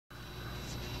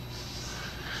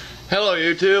Hello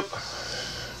YouTube.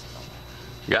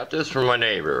 Got this from my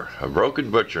neighbor, a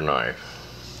broken butcher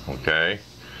knife. Okay,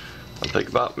 I'm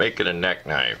thinking about making a neck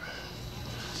knife.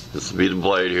 This will be the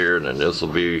blade here, and then this will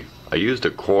be, I used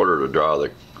a quarter to draw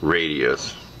the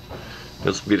radius.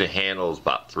 This will be the handle, is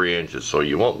about 3 inches, so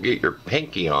you won't get your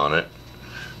pinky on it,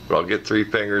 but I'll get 3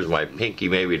 fingers, my pinky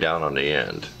maybe down on the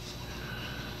end.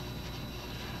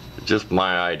 Just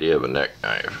my idea of a neck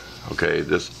knife. Okay,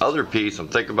 this other piece I'm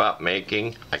thinking about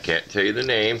making, I can't tell you the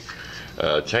name,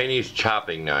 Chinese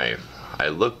chopping knife. I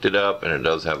looked it up and it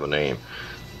does have a name.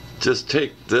 Just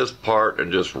take this part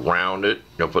and just round it,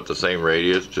 put the same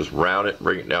radius, just round it,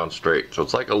 bring it down straight. So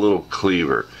it's like a little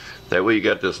cleaver. That way you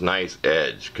got this nice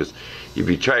edge, because if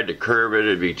you tried to curve it,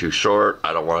 it'd be too short.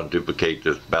 I don't want to duplicate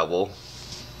this bevel.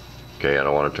 Okay, I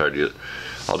don't want to try to do it.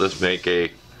 I'll just make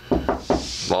a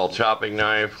small chopping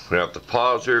knife. We have to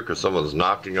pause here because someone's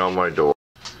knocking on my door.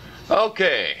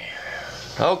 Okay,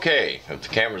 if the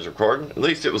camera's recording, at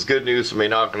least it was good news for me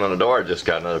knocking on the door. I just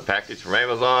got another package from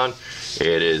Amazon.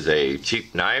 It is a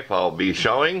cheap knife I'll be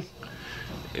showing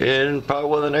in probably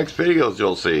one of the next videos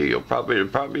you'll see. It'll probably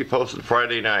be posted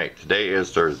Friday night. Today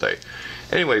is Thursday.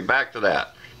 Anyway, back to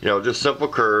that. Just simple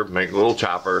curve, make a little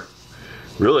chopper.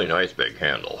 Really nice big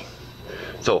handle.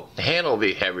 So the handle will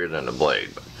be heavier than the blade,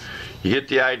 but you get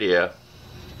the idea.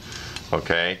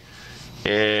 Okay,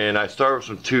 and I start with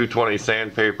some 220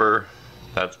 sandpaper.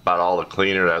 That's about all the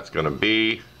cleaner that's going to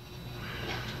be.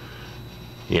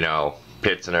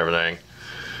 Pits and everything.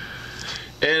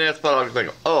 And that's about all I can think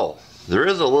of. Oh, there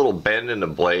is a little bend in the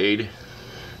blade.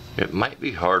 It might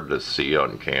be hard to see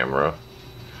on camera.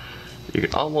 You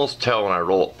can almost tell when I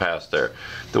roll it past there.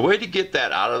 The way to get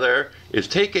that out of there is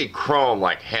take a chrome,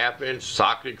 like 1/2 inch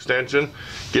socket extension,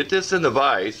 get this in the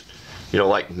vise,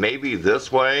 like maybe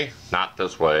this way, not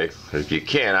this way. If you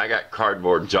can, I got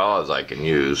cardboard jaws I can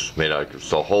use. Maybe I can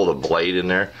still hold a blade in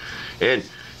there. And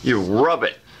you rub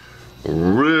it.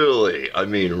 Really,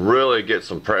 really get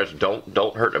some pressure.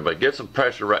 Don't hurt it, but get some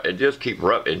pressure right, and just keep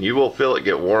rubbing, and you will feel it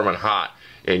get warm and hot.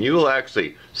 And you will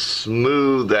actually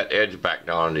smooth that edge back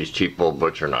down on these cheap old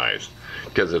butcher knives,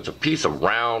 because it's a piece of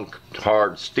round,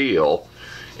 hard steel,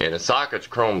 and the socket's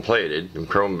chrome plated, and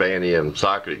chrome bandium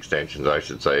socket extensions, I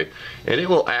should say, and it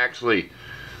will actually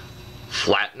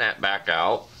flatten that back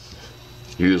out,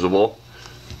 usable.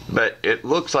 But it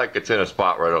looks like it's in a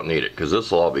spot where I don't need it, because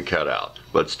this will all be cut out.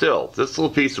 But still, this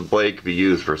little piece of blade could be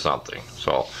used for something.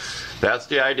 So that's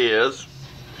the ideas.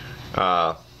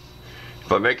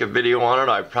 If I make a video on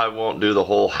it, I probably won't do the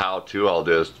whole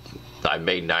how-to. I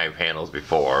made knife handles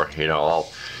before.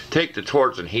 I'll take the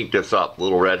torch and heat this up,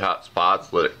 little red hot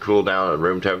spots, let it cool down at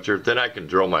room temperature. Then I can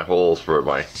drill my holes for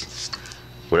my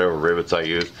whatever rivets I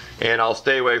use. And I'll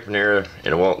stay away from here,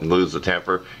 and it won't lose the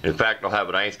temper. In fact, I'll have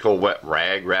an ice cold wet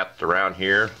rag wrapped around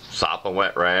here, sopping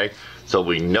wet rag, so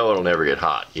we know it'll never get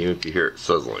hot, even if you hear it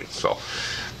sizzling. So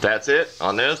that's it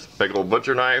on this big old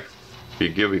butcher knife. I'll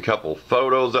give you a couple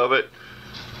photos of it.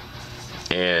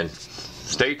 And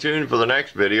stay tuned for the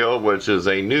next video, which is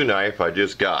a new knife I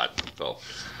just got. So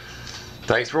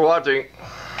thanks for watching.